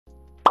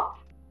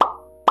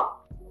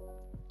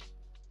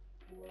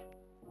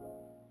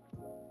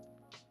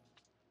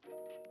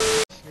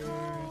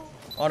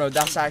Oh no,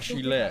 that's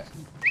actually lit.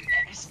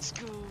 Let's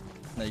go.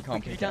 No, you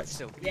can't pickaxe.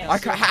 Still.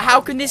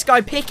 How can this guy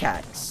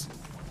pickaxe?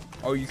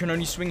 Oh, you can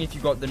only swing if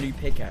you got the new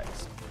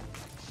pickaxe.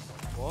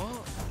 What?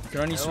 You can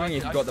only swing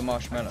if you got the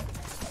marshmallow.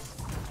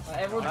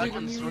 I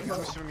can swing.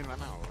 I'm swinging right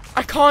now.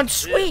 I can't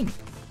swing!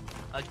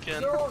 I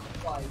can. Oh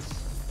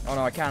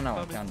no, I can now,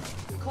 I can now.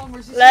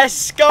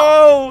 Let's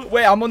go!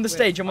 Wait, I'm on the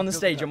stage, I'm on the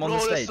stage, I'm on the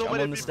stage, I'm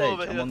on the stage,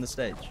 I'm on the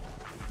stage.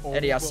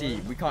 Eddie, I see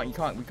you. We can't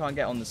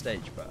get on the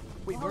stage, but.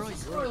 Wait, where are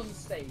you?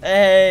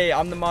 Hey,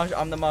 I'm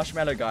the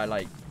marshmallow guy,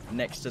 like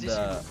next to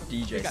the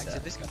DJ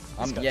set. This guy.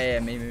 Yeah,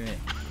 me.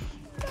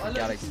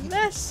 Galaxy.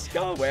 Let's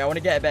go. Wait, I want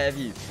to get a better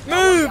view.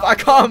 Move! I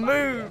can't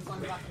move.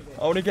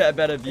 I want to get a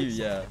better view.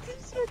 Yeah.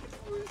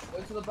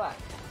 Go to the back.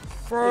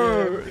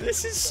 Bro,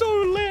 this is so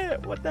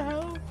lit. What the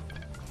hell?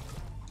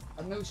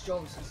 I know it's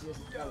Jarvis because he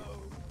doesn't go.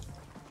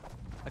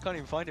 I can't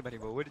even find him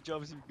anymore. Where did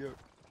Jarvis even go?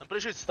 I'm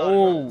pretty sure it's started.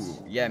 Oh,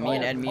 yeah. Me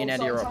and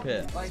Eddie are up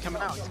here. He's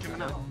coming out. He's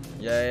coming out.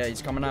 Yeah,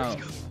 he's coming out.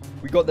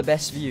 We got the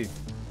best view.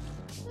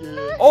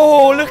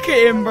 Oh, look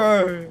at him,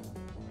 bro.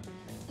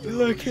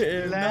 Look at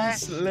him,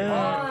 that's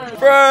lit.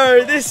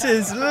 Bro, this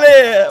is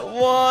lit.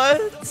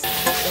 What?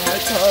 I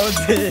told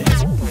you.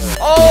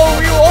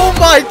 Oh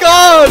my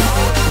god!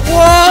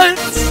 What?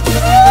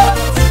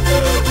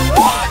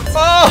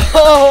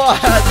 Oh,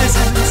 this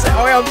is insane.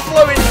 Oh, I'm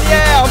floating in the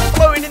air. I'm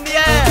floating in the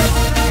air.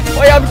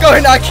 Wait,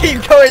 I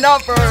keep going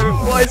up, bro.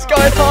 What is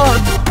going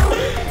on?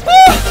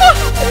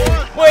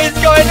 What is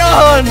going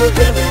on?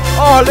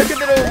 Oh, look at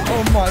the little.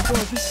 Oh my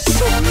god, this is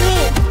so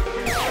lit.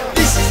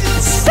 This is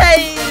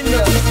insane.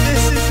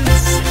 This is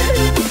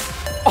insane.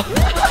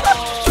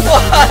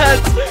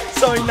 What?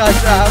 Something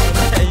nice to happen.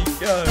 There you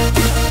go.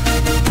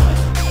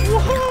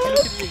 What?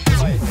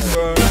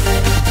 Bro.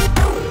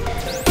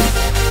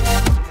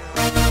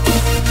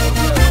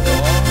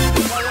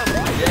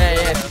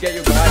 Yeah, if you get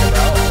your glider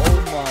out. Oh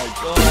my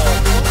god.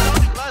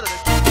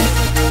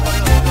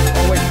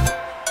 Oh wait.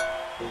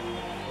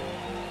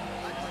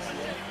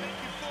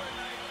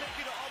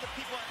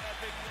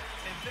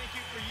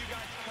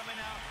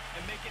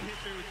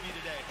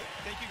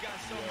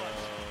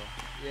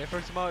 Yeah,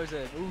 throw tomatoes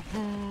in.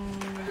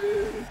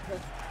 Ooh.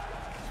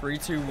 3,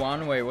 2,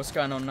 1. Wait, what's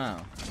going on now?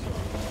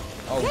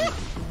 Oh.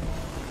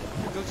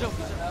 Go jump.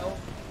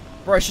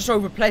 Bro, it's just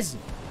over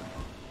pleasant.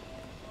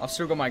 I've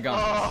still got my gun.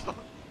 Oh.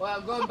 Well,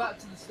 I'm going back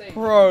to the stage.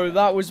 Bro,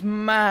 that was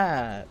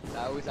mad.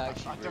 That was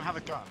actually. I don't have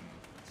a gun.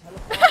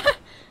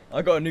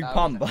 I got a new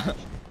pump.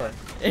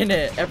 In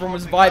it, everyone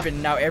was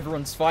vibing. Now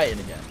everyone's fighting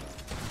again.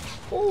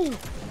 Ooh.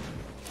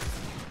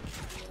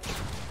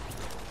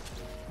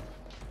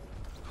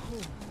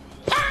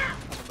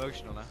 I'm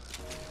emotional now.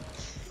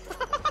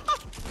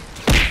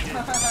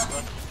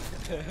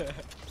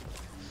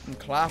 I'm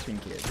clapping,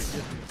 kids.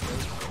 He's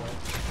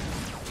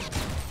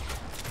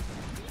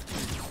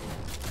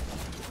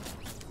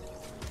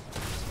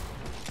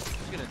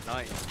gonna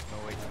die. No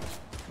wait.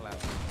 Clap.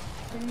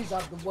 Thing is, I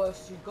have the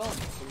worst two guns.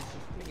 So it's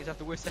just He's have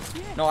the worst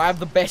FPS. No, I have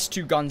the best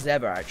 2 guns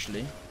ever,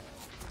 actually.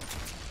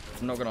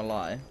 I'm not gonna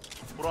lie.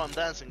 Bro, I'm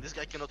dancing. This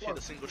guy cannot hit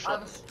a single I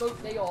have shot. a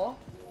scope AR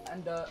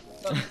and a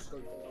thermal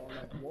scope AR.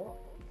 Like what?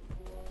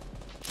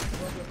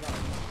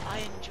 I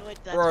enjoyed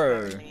that.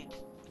 Bro. Journey.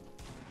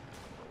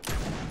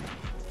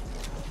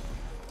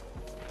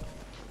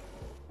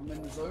 I'm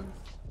in the zone.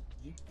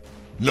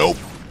 Nope.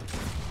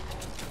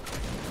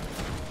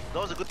 That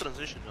was a good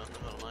transition, man. I'm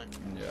not gonna lie.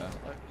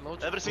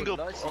 Yeah. Every single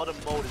other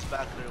mode is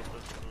back there.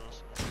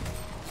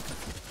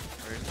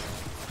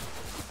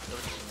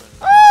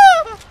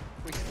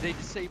 Wait, so they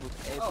disabled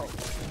everything. Oh,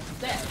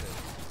 dead.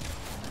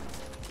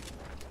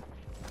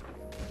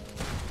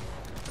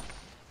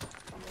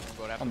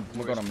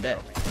 Oh god, I'm dead.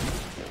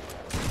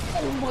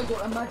 Oh my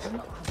god, imagine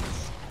that.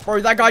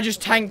 Bro, that guy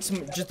just tanked.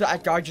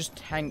 That guy just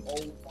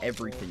tanked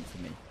everything for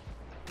me.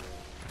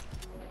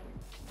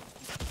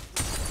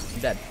 I'm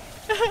dead.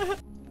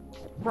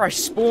 Bro, I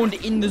spawned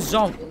in the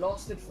zone. It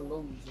lasted for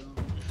long, so.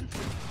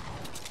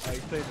 I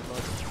played a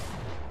lot.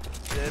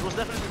 Yeah, it was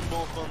definitely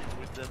more fun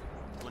with them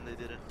when they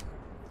did it.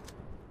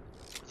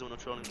 Because they were not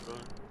trolling, bro.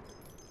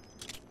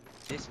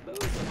 This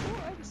mode. I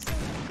was so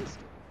pissed.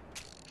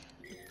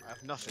 I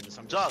have nothing,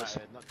 so I'm Jarvis.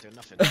 just not doing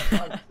nothing.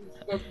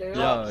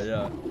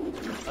 Yeah.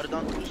 Are they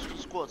down to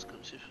squads?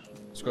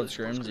 Squad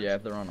scrims, yeah,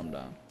 if they're on, I'm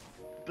down.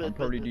 I'll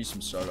probably do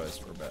some solos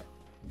for a bit.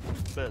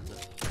 Better.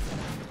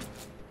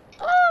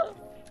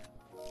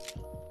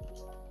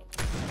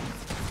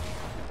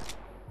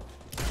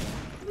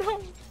 No.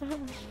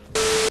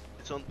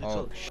 It's on. It's Oh,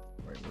 on.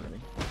 wait,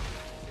 really?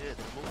 Yeah,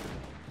 they're moving.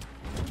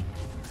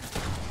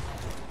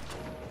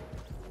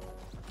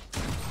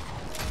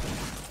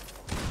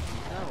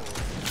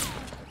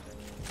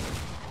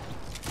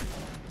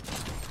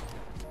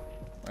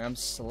 I'm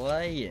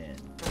slaying.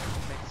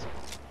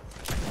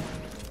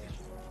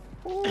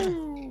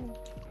 Ooh.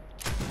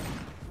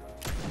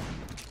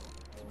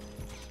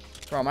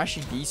 Bro, I'm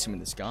actually decent with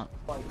this gun.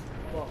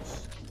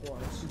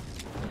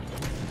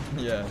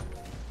 Yeah.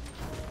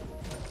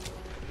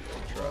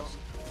 Trust.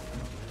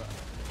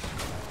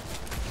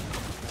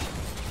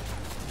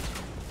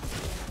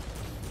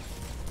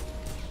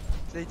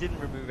 they didn't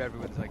remove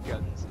everyone's like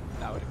guns,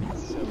 that would have been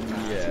so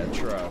bad. Yeah,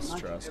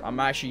 trust.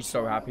 I'm actually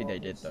so happy they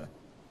did though.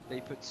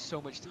 They put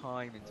so much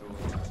time into it.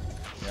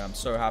 Yeah, I'm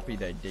so happy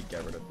they did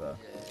get rid of that.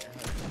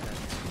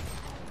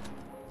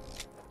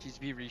 Just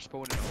be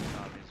respawning all the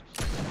time.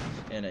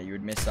 You know, you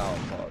would miss out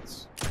on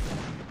parts.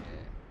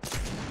 Yeah.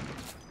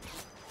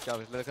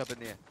 Jarvis, look up in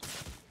the air.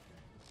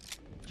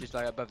 Just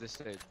like above the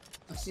stage.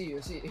 I see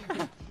you.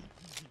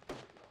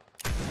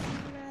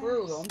 For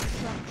real though, I'm just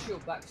trying to chill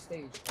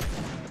backstage.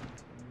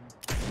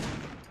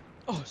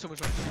 Oh, someone's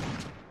trying to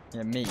shoot.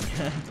 Yeah, me.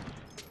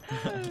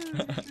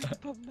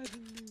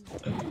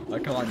 I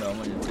can't though, I'm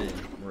on your team.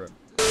 Rip.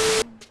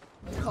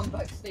 Come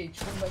backstage.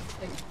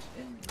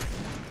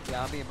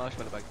 Yeah, I'm being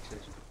Marshmello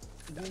backstage.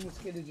 Me and this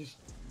kid are just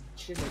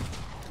chilling.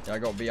 Yeah, I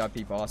got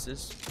VIP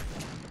passes.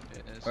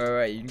 Yeah,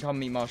 Wait, you can come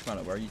meet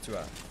Marshmello. Where are you two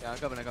at? yeah, I'm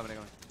coming.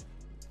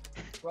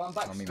 Bro,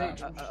 I'm mean,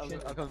 backstage. I'm just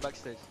chilling. I'm coming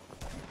backstage.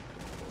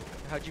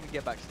 How'd you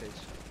get backstage?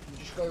 You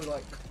just go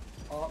like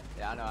up.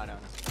 Yeah, I know.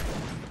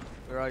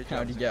 Where are you?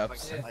 How'd you get up?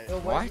 Yeah.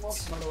 What? Where's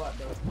Marshmello at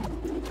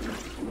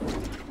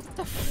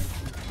though?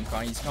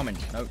 Okay, he's coming.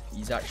 Nope,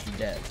 he's actually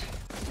dead.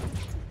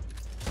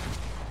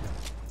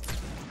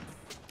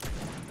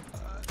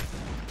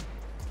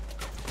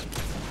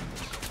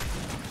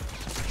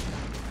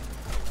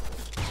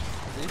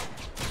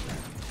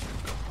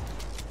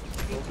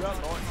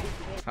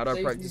 How do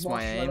I practice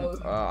my aim?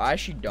 I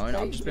actually don't.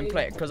 I've just been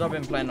playing because I've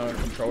been playing on a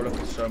controller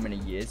for so many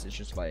years. It's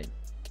just like,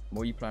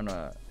 more you play on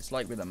a, it's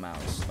like with a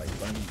mouse. Like,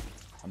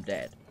 I'm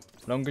dead.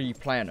 The longer you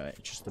play on it,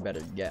 it's just the better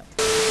you get.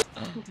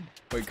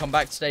 Wait, come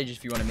back to stage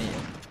if you want to meet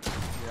him.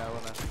 Yeah, I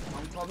wanna.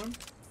 I'm coming.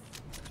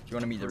 If you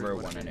want to meet the real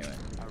one, anyway.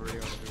 I really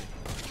wanna do.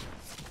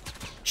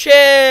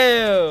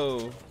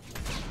 Chill.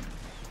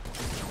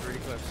 Really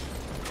close.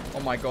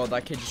 Oh my god,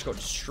 that kid just got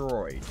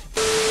destroyed.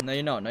 No,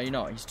 you're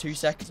not. He's 2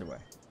 seconds away.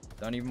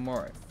 Don't even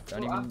worry.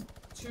 Don't Bro,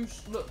 even.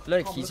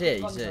 Look, He's at here,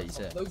 the guns he's I here, have. he's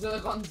here. Those are the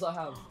guns I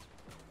have.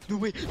 No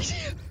wait, he's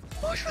here.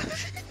 Oh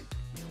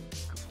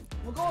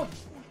my god.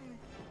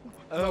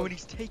 Oh, and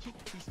he's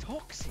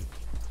toxic.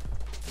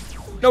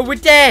 No, we're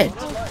dead.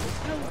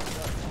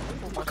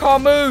 I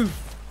can't move.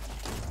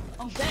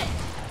 I'm dead.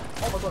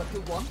 Oh my god, I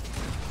killed one.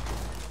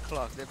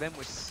 Clark, the event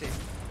was sick.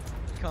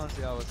 You can't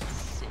say I was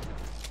sick.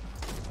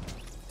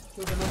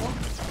 Killed another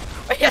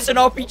one. He has an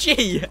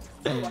RPG.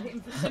 Oh, I hit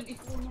him for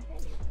 74 in the head.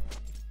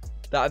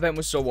 That event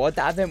was so what?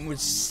 That event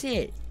was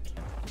sick.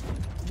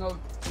 No.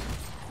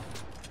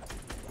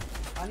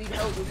 I need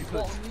help with the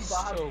bottom knee, but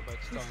I have So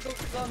much time.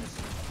 two guns.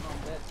 No, I'm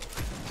dead.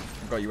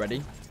 Got you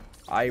ready?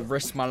 I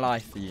risked my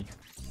life for you.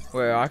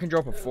 Wait, I can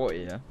drop a 40,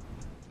 yeah?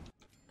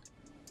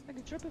 I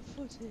can drop a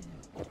foot here.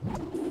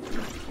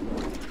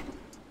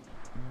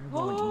 I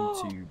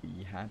want you to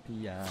be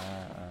happier.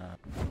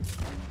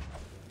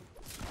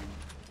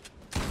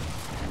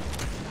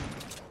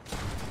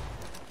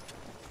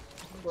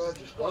 Bro, I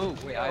just got Oh,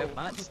 wait, I have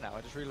mats now.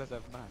 I just realised I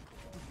have mats.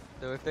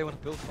 So if they want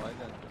to build fight,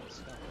 then let's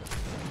go.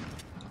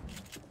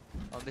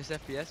 On this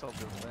FPS, I'll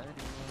build that anyway.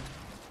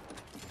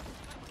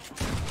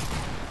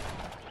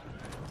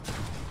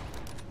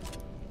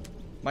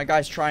 My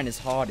guy's trying his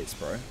hardest,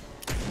 bro.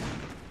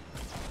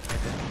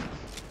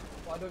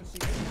 I don't see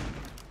him.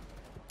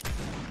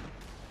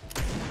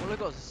 All I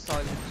got is a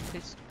silenced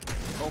pistol.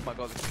 Oh my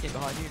god, there's a kid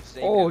behind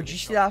you. Oh, did you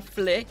see that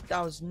flick?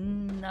 That was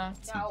nutty.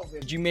 Get out of here.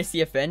 Did you miss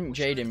the event?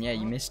 Jaden, yeah,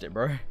 you missed it,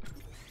 bro.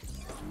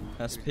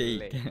 That's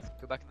peak.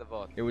 Go back to the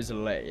VOD. It was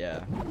lit,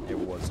 yeah. It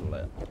was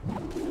lit.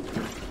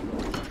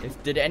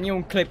 Did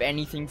anyone clip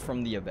anything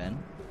from the event?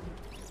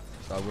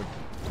 So I would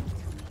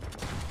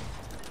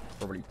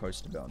probably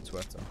post a bit on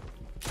Twitter.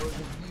 Bro, the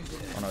views in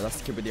it. Oh no, that's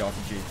the kid with the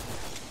RPG.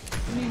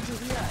 Ninja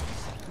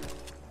reacts.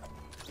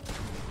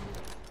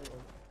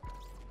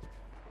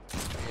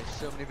 Yeah,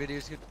 so many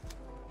videos. Good.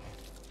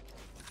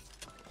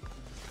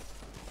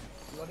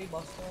 Bloody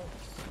bastard.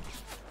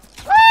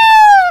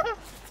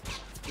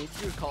 Did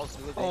you call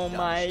Sula Oh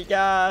my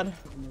god.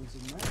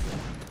 Amazing, man.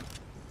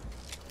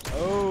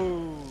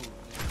 Oh.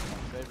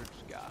 My favorite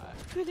guy.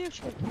 Video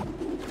check.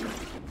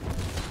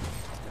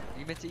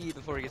 You meant to eat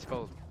before it gets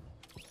cold.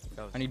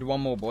 I need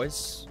one more,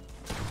 boys.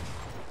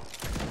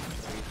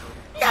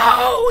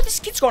 No, this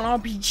kid's got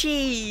an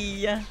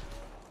RPG.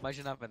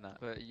 Imagine having that,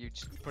 but you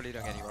just probably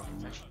don't get any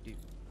rockets. Actually, do.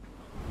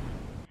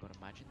 God,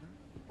 imagine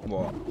that.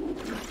 What?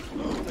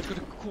 I've got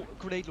a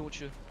grenade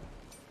launcher.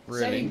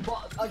 Really? Same,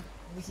 but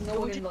there's no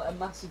one in like a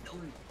massive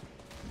group.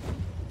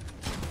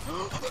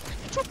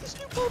 He dropped this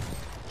new pump!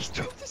 He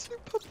dropped this new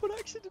pump on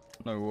accident!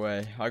 No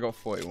way. I got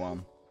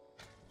 41.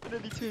 And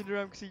then he turned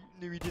around because he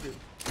knew he did it.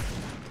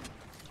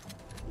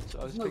 So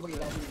I was There's no way picking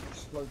that would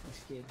explode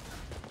this kid.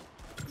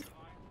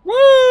 Woo!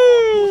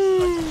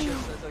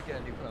 That's like a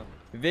new pump.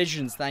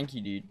 Visions, thank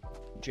you, dude.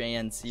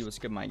 JNC, what's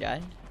good, my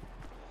guy?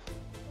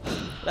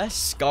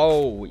 Let's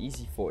go.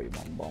 Easy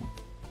 41 bomb.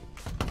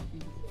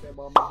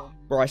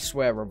 Bro, I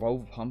swear,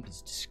 revolver pump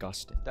is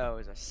disgusting. That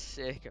was a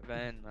sick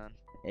event, man.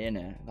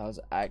 Innit? That was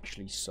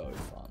actually so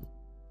fun.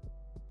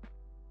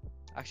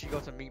 Actually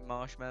got to meet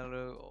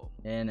Marshmello. Oh,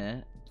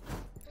 Innit?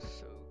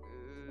 so